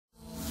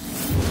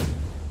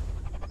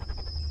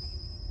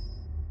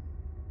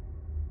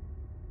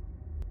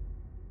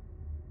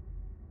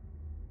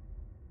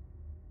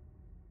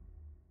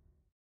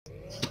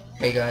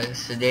Hey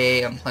guys,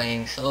 today I'm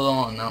playing solo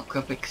on Mount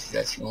Crumpit because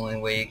that's the only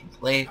way you can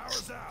play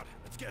it.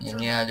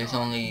 And yeah, there's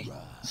only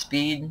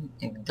speed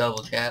and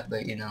double tap,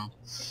 but you know,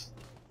 it's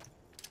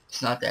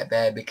not that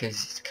bad because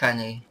it's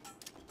kinda,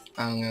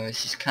 I don't know,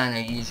 it's just kinda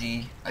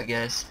easy, I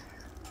guess.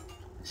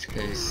 It's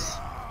because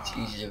it's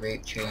easy to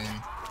rape train.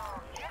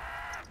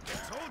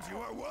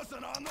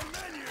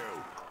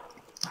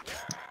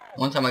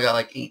 One time I got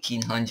like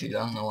 1800, I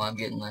don't know why I'm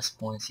getting less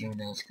points even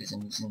though it's because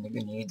I'm using the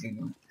grenade.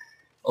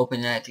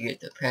 Open that to get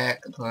the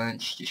pack, a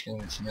punch, just gonna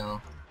let you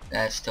know.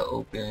 That's to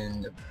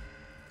open the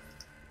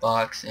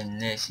box,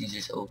 and this you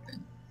just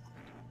open.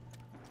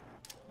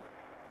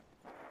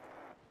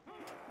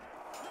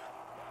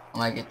 I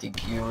might get the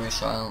gear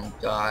so I don't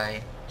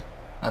die.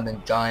 I've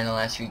been dying the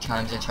last few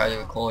times I try to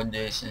record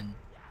this, and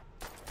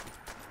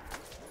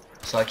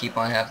so I keep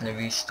on having to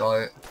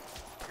restart.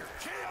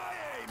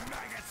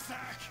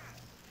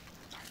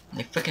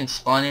 They freaking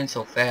spawn in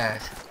so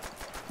fast.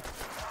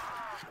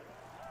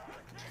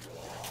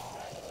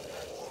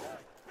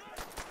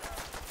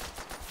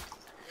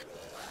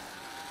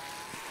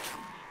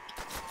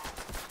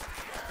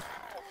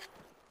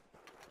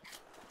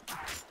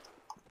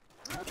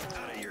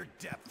 Out of your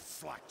depth,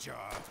 slackjaw.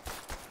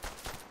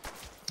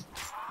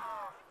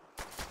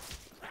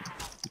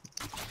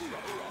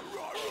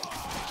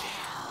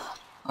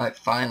 Alright,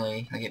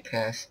 finally, I get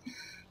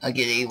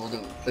able to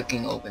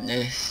freaking open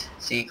this.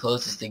 See, it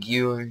closes the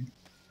gear.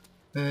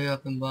 Hurry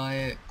up and buy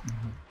it.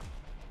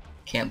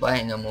 Can't buy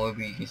it no more,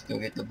 but you can still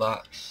get the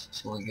box.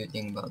 That's the only good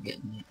thing about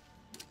getting it.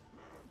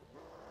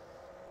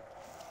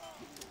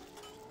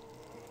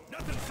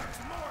 Nothing sucks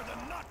more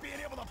than not being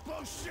able to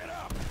blow shit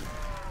up.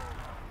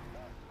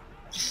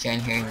 Just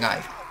stand here and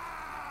knife.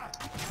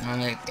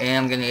 Alright, and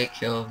I'm gonna get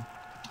killed.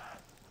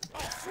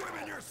 I'll swim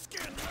in your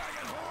skin,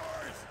 dragon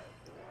whores.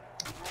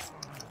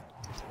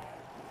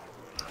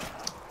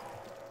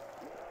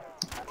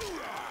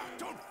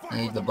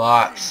 I need the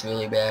box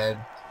really bad.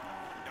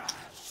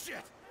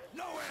 Shit,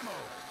 no ammo.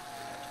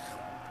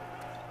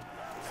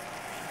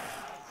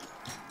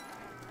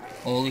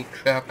 Holy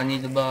crap, I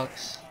need the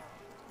box.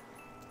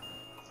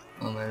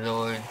 Oh my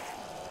lord.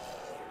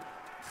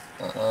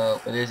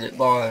 What is it?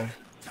 Bar.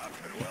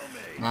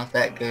 Not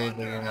that good,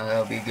 but you know,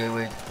 that'll be good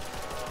with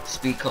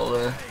speed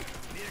cola.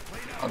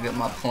 I'll get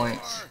my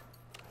points.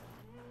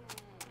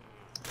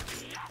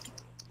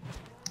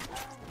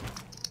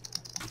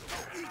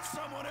 Eat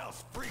someone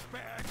else, freak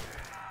bag.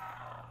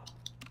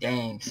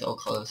 Dang, so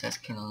close, that's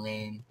kinda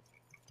lame.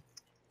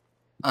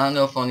 I don't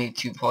know if I'll need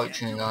 2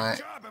 parts or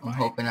not. I'm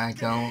hoping I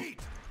don't.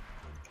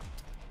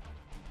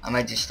 I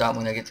might just stop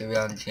when I get to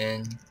round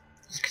 10.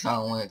 Just cause I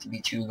don't want it to be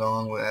too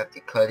long where I have to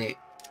cut it.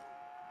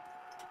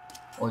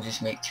 Or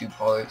just make 2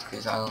 parts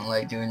because I don't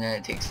like doing that,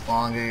 it takes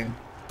longer.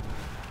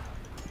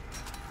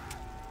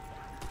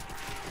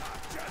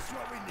 Just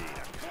what we need,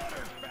 a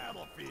cluttered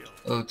battlefield.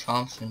 Oh,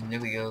 Thompson,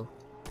 there we go.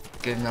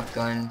 Good enough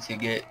gun to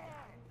get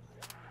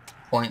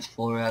points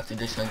for after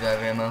this one's out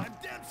of ammo.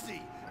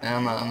 And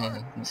I'm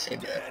gonna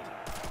save that.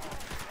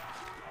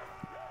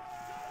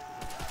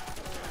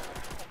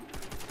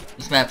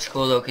 This map's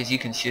cool though because you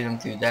can shoot them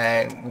through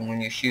that when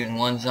you're shooting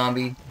one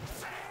zombie.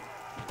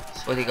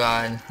 Swear to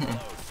God.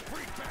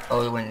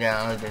 Oh, it went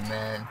down, I would've been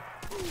mad.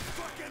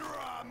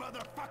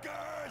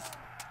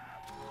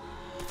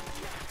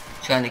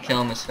 Trying to kill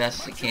him as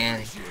fast as I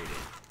can.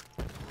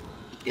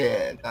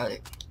 Yeah, got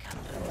it.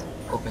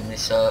 Open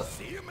this up.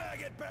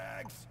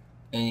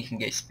 And you can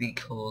get speed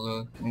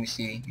cola. Let me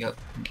see. Yep,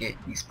 get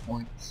these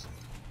points.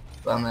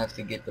 But I'm gonna have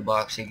to get the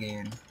box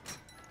again.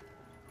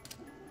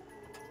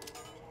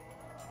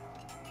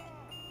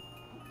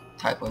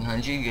 Type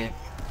 100, get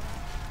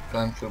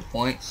gun for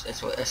points.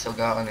 That's what Esso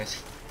got on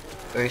his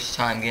first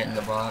time getting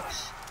the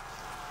box.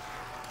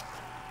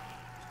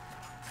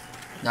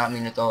 Not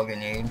mean to throw a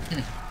grenade.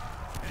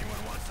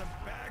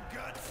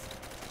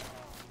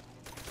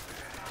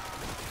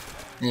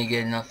 Need to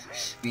get enough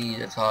speed,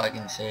 that's all I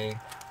can say.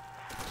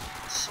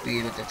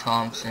 Speed with the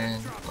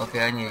Thompson.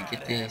 Okay, I need to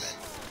get this.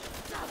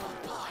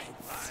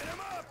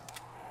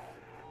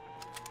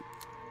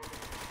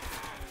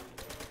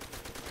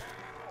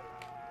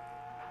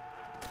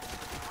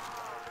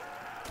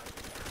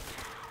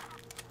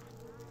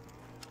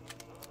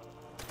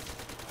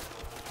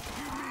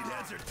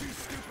 Are too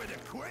stupid to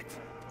quit.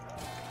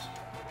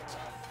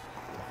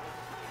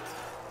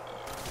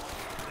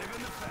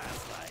 Living the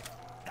fast life.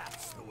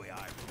 That's the way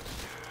I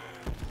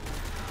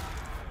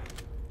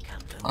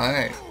roll.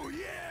 Alright.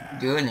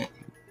 Doing it.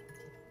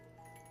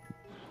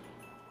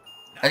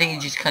 I think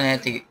you just kinda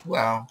have to get,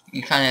 wow.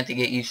 You kinda have to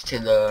get used to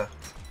the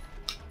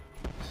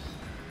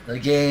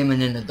game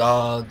and then the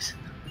dogs.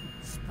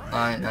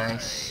 Alright,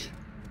 nice.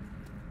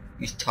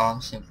 Use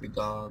Thompson for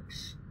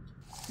dogs.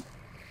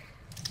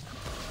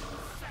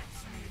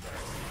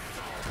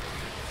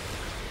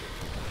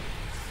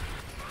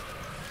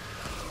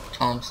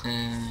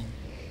 Thompson.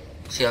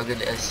 See how good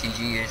the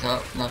SCG is.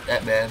 Oh, not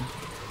that bad.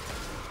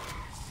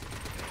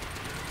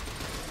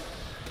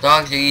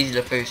 Dogs are easy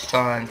the first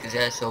time because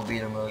SO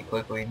beat him really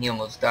quickly, and he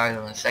almost died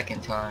on the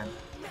second time,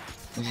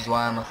 which is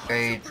why I'm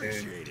afraid for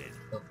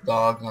of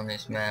dogs on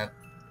this map.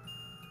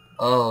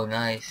 Oh,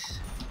 nice.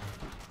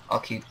 I'll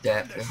keep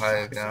that for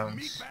higher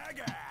grounds.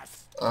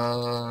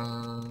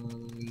 Yeah.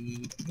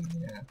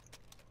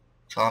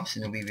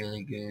 Thompson will be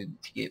really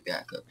good to get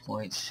backup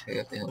points. Hurry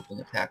up and open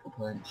the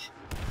Pack-a-Punch.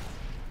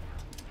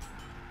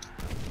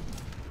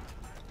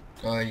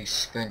 Already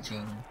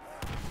sprinting.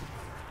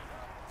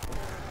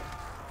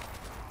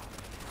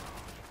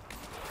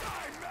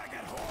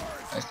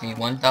 I just need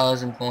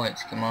 1,000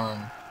 points. Come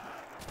on.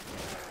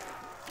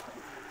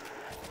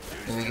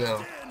 Here we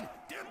go.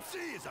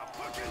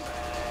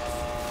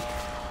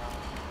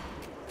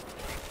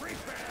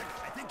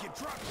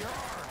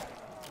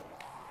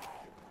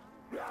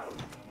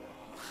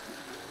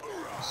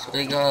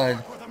 Swear to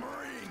God.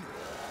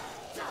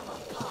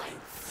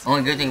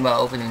 Only good thing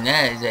about opening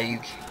that is that you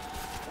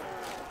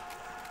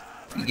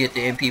get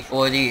the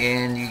MP40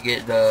 and you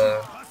get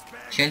the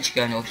Chinch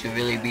gun, which would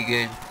really be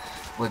good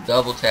with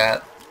double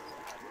tap.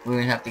 We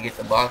wouldn't have to get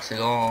the box at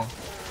all.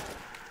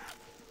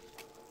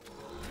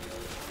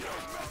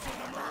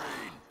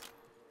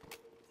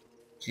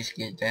 Just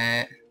get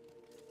that.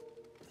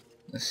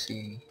 Let's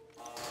see.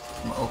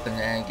 I'm gonna open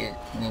that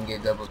and then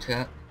get double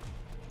tap.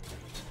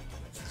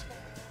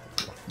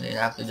 Then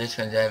after this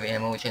one's I have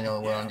ammo, which I know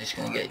well, I'm just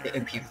gonna get the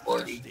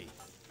MP40.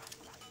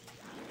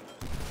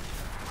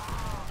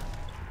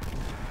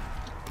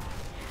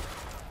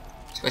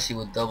 Especially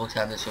with double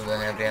tap, this will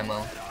run out of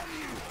ammo.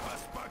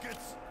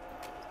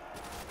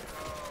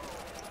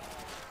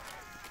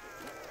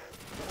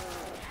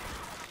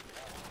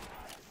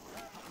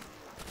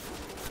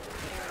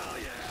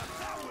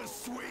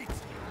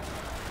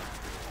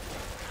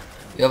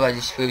 Yep, I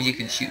just proved you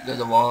can shoot through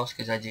the walls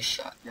because I just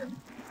shot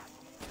them.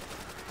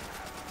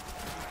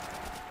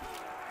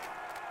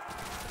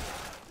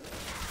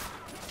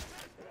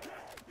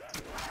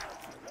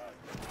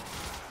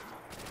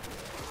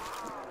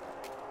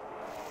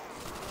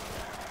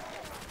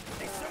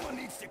 Hey, someone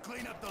needs to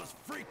clean up those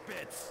freak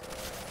bits.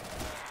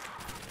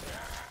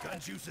 Gun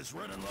juice is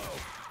running low.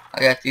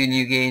 I got 3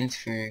 new games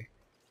for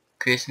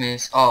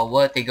Christmas. Oh,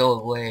 what? They go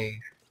away.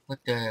 What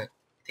the?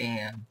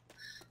 Damn.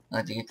 I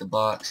have to get the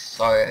box.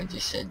 Sorry, I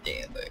just said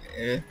damn, but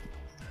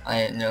I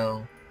didn't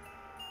know.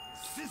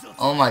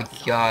 Oh my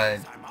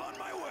God.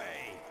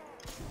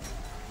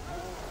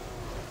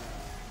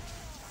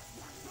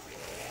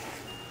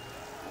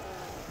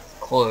 Of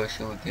course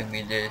it would give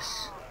me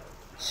this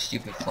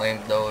stupid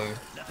flamethrower.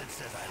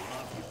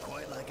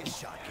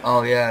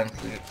 Oh yeah, I'm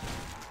free.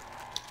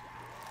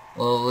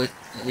 Well,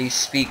 at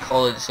least speed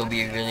color, this will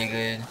be really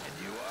good.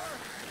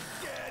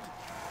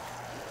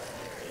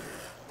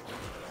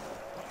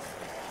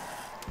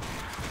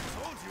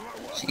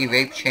 See,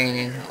 rape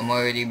training. I'm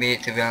already made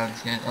it to round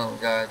 10. Oh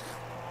God.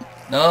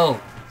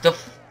 No!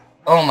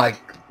 Oh my.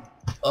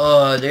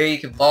 Oh, there you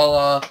can fall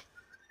off.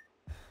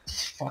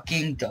 This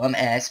fucking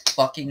dumbass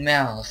fucking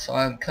mouse.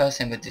 Sorry I'm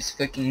cussing, but this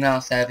freaking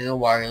mouse app is a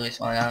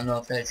wireless one. I don't know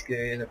if that's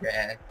good or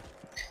bad.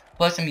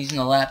 Plus, I'm using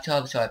a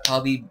laptop, so I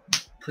probably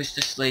push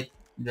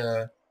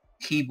the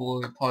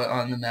keyboard part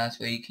on the mouse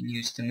where you can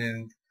use to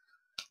move.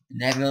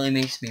 And that really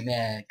makes me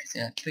mad, because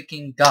I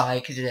freaking die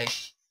because of that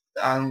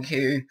I don't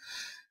care.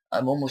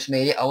 I've almost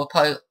made it. I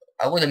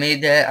would have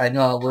made that. I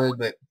know I would,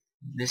 but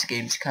this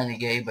game's kind of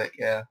gay, but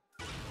yeah.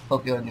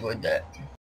 Hope you enjoyed that.